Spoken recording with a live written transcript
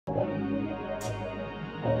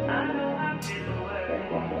Hey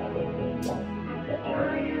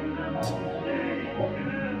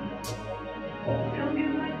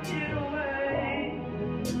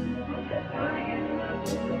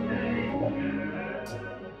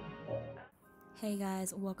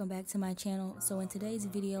guys, welcome back to my channel. So in today's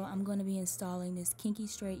video, I'm going to be installing this Kinky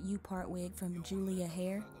Straight upart wig from Julia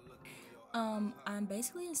Hair. I'm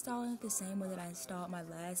basically installing it the same way that I installed my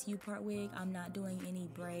last upart wig. I'm not doing any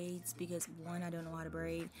braids because one, I don't know how to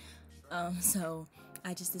braid. So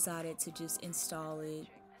I just decided to just install it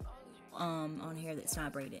on hair that's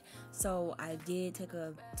not braided. So I did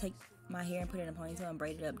take my hair and put it in a ponytail and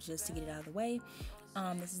braid it up just to get it out of the way.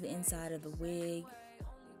 This is the inside of the wig.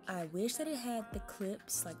 I wish that it had the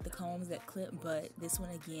clips, like the combs that clip, but this one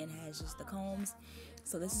again has just the combs.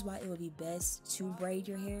 So this is why it would be best to braid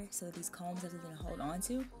your hair so that these combs have something to hold on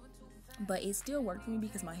to. But it still worked for me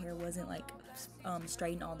because my hair wasn't like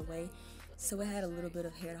straightened all the way. So it had a little bit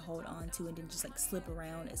of hair to hold on to and didn't just like slip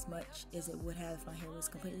around as much as it would have if my hair was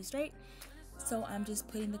completely straight. So I'm just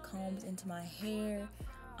putting the combs into my hair,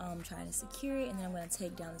 trying to secure it, and then I'm going to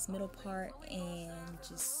take down this middle part and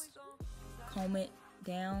just comb it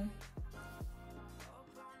down.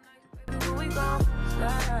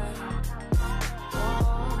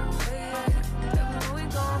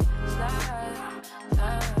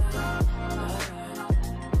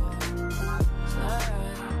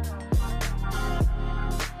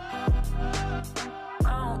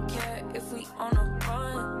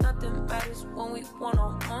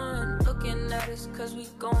 Cause we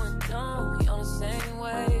going down, we on the same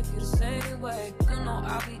wave, you the same way. You know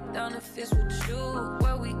I'll be down if it's with you.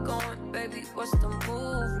 Where we going, baby, what's the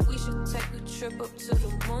move? We should take a trip up to the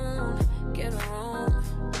moon, get a room,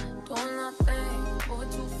 doing nothing, moving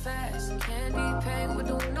too fast. Candy paint with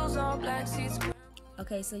the windows all black, seats.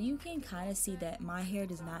 Okay, so you can kind of see that my hair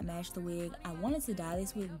does not match the wig. I wanted to dye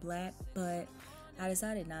this wig black, but I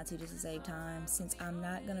decided not to just to save time. Since I'm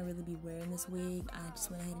not gonna really be wearing this wig, I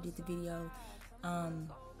just went ahead and did the video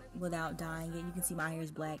without dyeing it. You can see my hair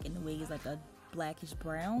is black and the wig is like a blackish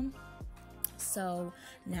brown. So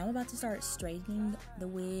now I'm about to start straightening the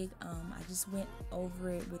wig. I just went over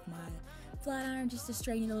it with my flat iron just to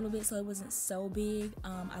straighten it a little bit so it wasn't so big.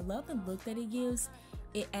 I love the look that it gives.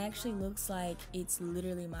 It actually looks like it's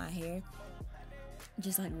literally my hair,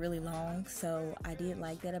 just like really long. So I did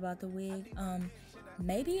like that about the wig.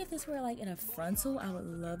 Maybe if this were like in a frontal, I would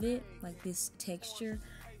love it, like this texture.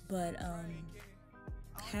 But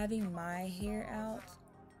having my hair out,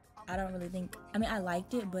 I don't really think, I mean I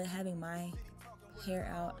liked it, but having my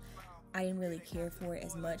hair out, I didn't really care for it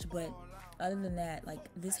as much. But other than that, like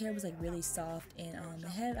this hair was like really soft, and it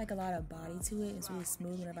had like a lot of body to it. It's really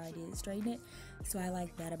smooth whenever I did straighten it, so I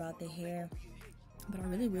like that about the hair. But I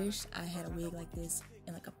really wish I had a wig like this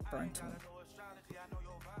in like a frontal.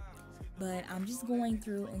 But I'm just going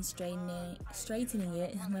through and straightening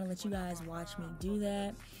it. I'm gonna let you guys watch me do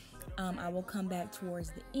that. I will come back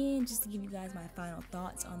towards the end just to give you guys my final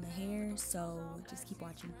thoughts on the hair, so just keep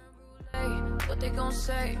watching. Hey, what they gon'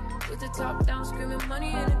 say? With the top down, screaming money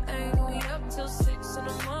and anything. We up till 6 in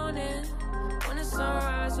the morning. When the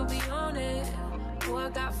sunrise, we'll be on it. Oh, I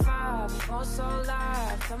got 5, all so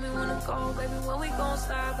live. Tell me when to go, baby, when we gon'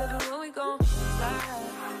 slide, baby, when we gon' slide.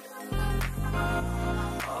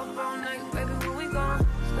 Up all night, baby, when we gon'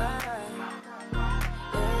 slide.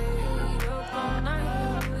 Hey, up all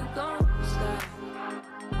night, when we gon' slide.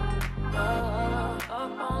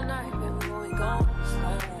 Up all night, baby, when we gon'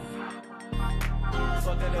 slide.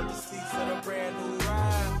 Fucking up the seats of a brand new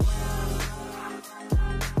ride.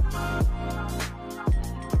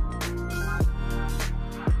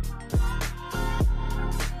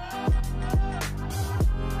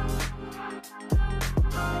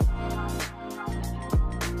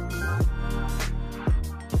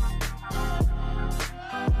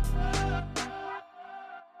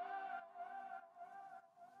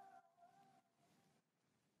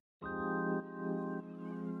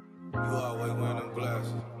 You always wearing them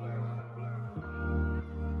glasses.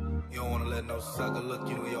 You don't wanna let no sucker look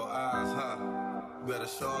you in your eyes, huh? Better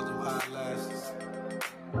charge them eyelashes.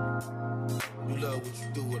 You love what you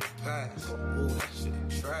do with a pass. Ooh, that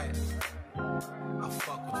shit trash. I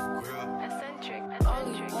fuck with you, girl. Eccentric. All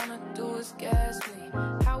you wanna do is gas me.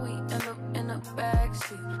 How we end up in the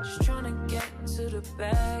backseat, just tryna get to the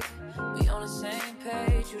bag. We on the same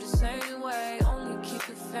page, you the same way. Only keep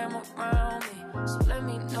your fam around me, so let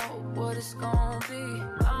me know what it's gonna be.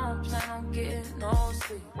 I don't plan on getting no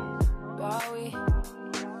sleep. While we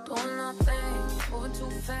doing nothing, moving too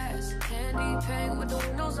fast. Candy paint with the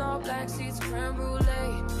windows all black, seats creme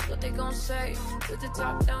brulee. What they gon' say? With the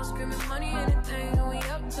top down, screaming money, anything. We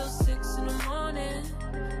up till 6 in the morning.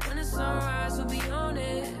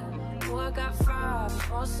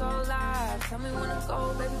 oh so live. Tell me when to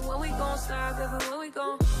go, baby, when we gon' slide, baby, when we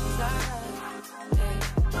gon' slide.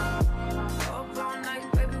 Yeah. Up all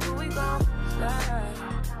night, baby, when we gon' slide.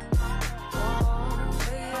 Oh,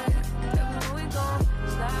 yeah, baby, when we gon'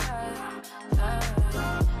 slide, slide,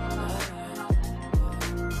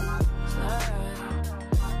 slide.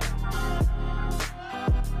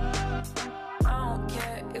 I don't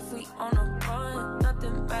care if we on a run,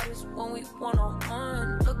 nothing matters when we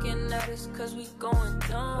one-on-one. Looking at us cause we going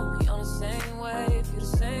dumb. We on the same wave, you the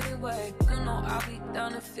same way. You know I'll be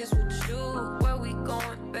down if it's with you. Where we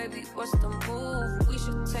going, baby, what's the move? We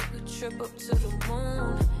should take a trip up to the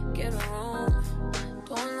moon. Get a room,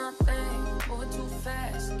 doing nothing, moving too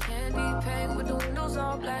fast. Candy paint with the windows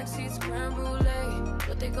all black, seats creme brulee.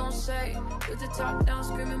 What they gon' say? With the top down,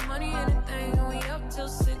 screaming money, anything. And we up till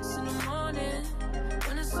 6 in the morning.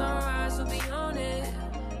 When the sunrise, we'll be on it.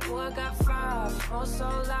 Oh, I got 5, oh so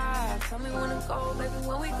live. Tell me when to go, baby,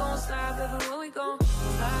 when we gon' slide, baby, when we gon'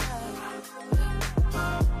 slide.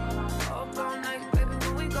 Up all night, baby,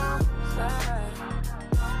 when we gon' slide.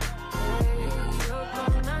 Hey, up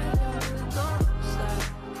all night, baby, when we gon' slide.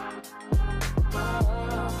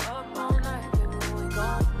 Up all night, baby, when we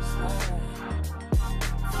gon' slide.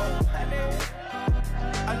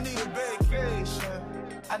 I need a vacation.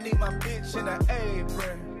 I need my bitch in an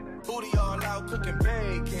apron. Booty all out cooking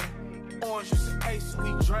bacon. Orange juice and ace,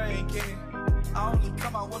 we drinking. I only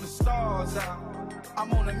come out when the stars out.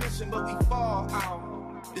 I'm on a mission, but we fall out.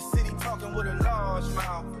 The city talking with a large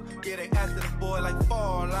mouth. Yeah, they after the boy like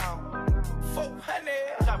Fallout. 400.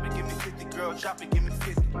 Drop it, give me 50, girl. Drop it, give me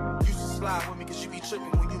 50. You should slide with me, cause you be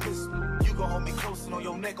tripping when you miss me. You gon' hold me close and on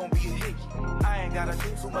your neck gon' be a hickey. I ain't gotta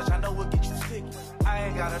do too much, I know what get you sticky. I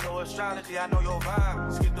ain't gotta know astrology, I know your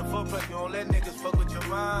vibe. Skip the footprint, you don't let niggas fuck with your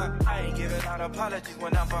mind. I ain't giving out apologies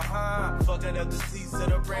when I'm behind. Fucking up the seats of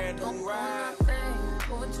the brand new ride.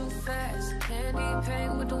 Moving too fast, candy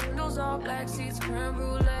paint with the windows all black, seats creme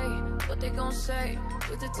brulee. What they gon' say?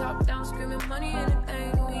 With the top down, screaming money,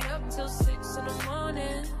 anything. We up till 6 in the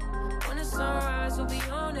morning. When the sunrise, we'll be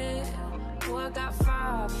on it. Oh, I got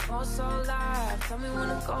 5, oh so live. Tell me when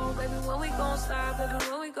to go, baby, when we gon' slide, baby,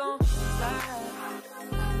 when we gon' slide.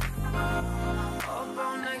 Up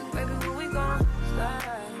all night, baby, when we gon' slide.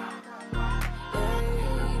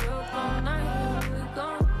 Hey, up all night, baby, when we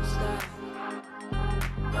gon' slide.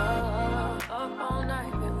 Up all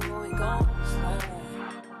night, baby, when we gon' slide.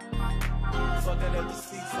 Fucking up the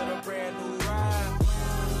seats of the brand new ride.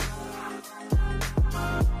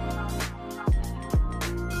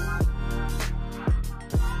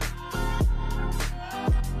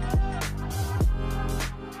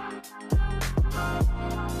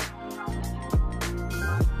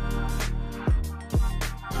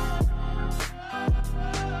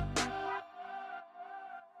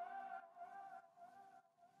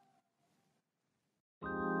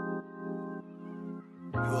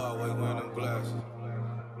 You always wearing them glasses.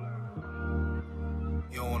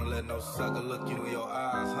 You don't wanna let no sucker look you in your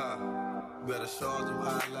eyes, huh? Better charge them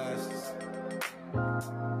eyelashes.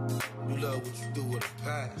 You love what you do with a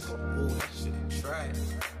pass. Ooh, that shit trash.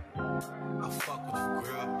 I fuck with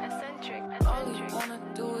you, girl. All you wanna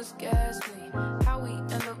do is gas me. How we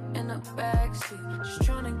end up in the backseat, just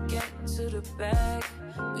tryna get to the bag.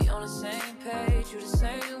 We on the same page, you the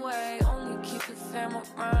same way. Only keep your fam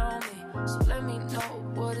around me, so let me know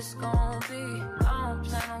what it's gonna be. I don't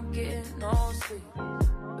plan on getting no sleep.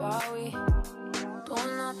 While we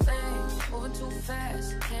doing nothing, moving too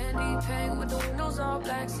fast. Candy paint with the windows all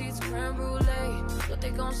black, seats creme brulee. What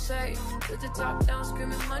they gon' say? With the top down,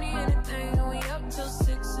 screaming money, anything. And we up till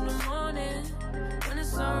 6 in the morning. When the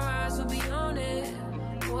sunrise, we'll be on it.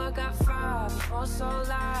 Oh, I got 5, oh so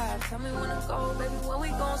live. Tell me when to go, baby, when we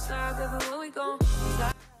gon' slide, baby, when we gon'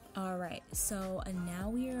 slide. Alright, so now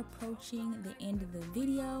we are approaching the end of the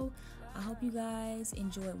video. I hope you guys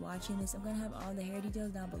enjoyed watching this. I'm gonna have all the hair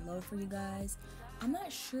details down below for you guys. I'm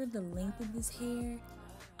not sure the length of this hair.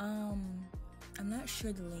 I'm not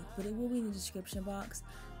sure the length, but it will be in the description box.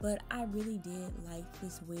 But I really did like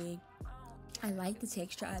this wig. I like the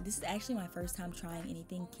texture. This is actually my first time trying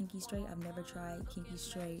anything kinky straight. I've never tried kinky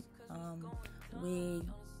straight wig,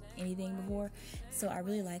 anything before. So I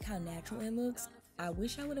really like how natural it looks. I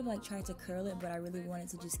wish I would have like tried to curl it, but I really wanted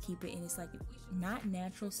to just keep it in its like not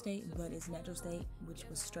natural state, but its natural state, which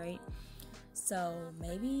was straight. So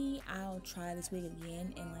maybe I'll try this wig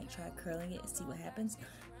again and like try curling it and see what happens.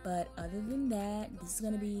 But other than that, this is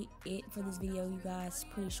gonna be it for this video, you guys.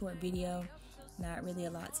 Pretty short video, not really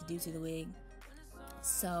a lot to do to the wig.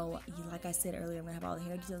 So like I said earlier, I'm gonna have all the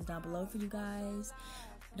hair details down below for you guys.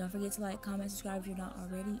 Don't forget to like, comment, subscribe if you're not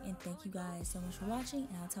already, and thank you guys so much for watching,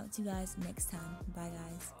 and I'll talk to you guys next time. Bye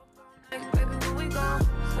guys. Baby, when we gon'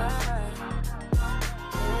 slide,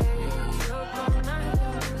 hey, up all night,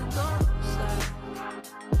 when we gon' slide,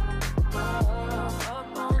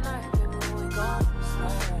 up all night, baby, when we gon'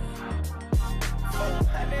 slide. Oh,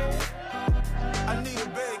 honey, I need a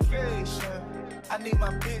vacation. I need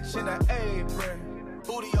my bitch in an apron.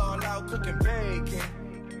 Booty all out cooking bacon.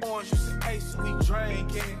 Orange juice and ace, we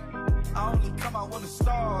drinking. I only come out when the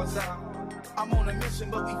stars out. I'm on a mission,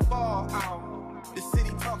 but we fall out. The city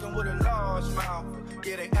talking with a large mouth.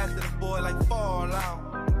 Yeah, they after the boy like Fallout.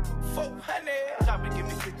 400. Drop it, give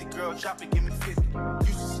me 50, girl. Drop it, give me 50. You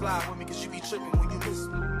should slide with me, cause you be tripping when you miss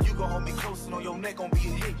me. You gon' hold me close and on your neck gon' be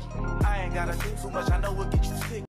a hickey. I ain't gotta do too much, I know what get you sick.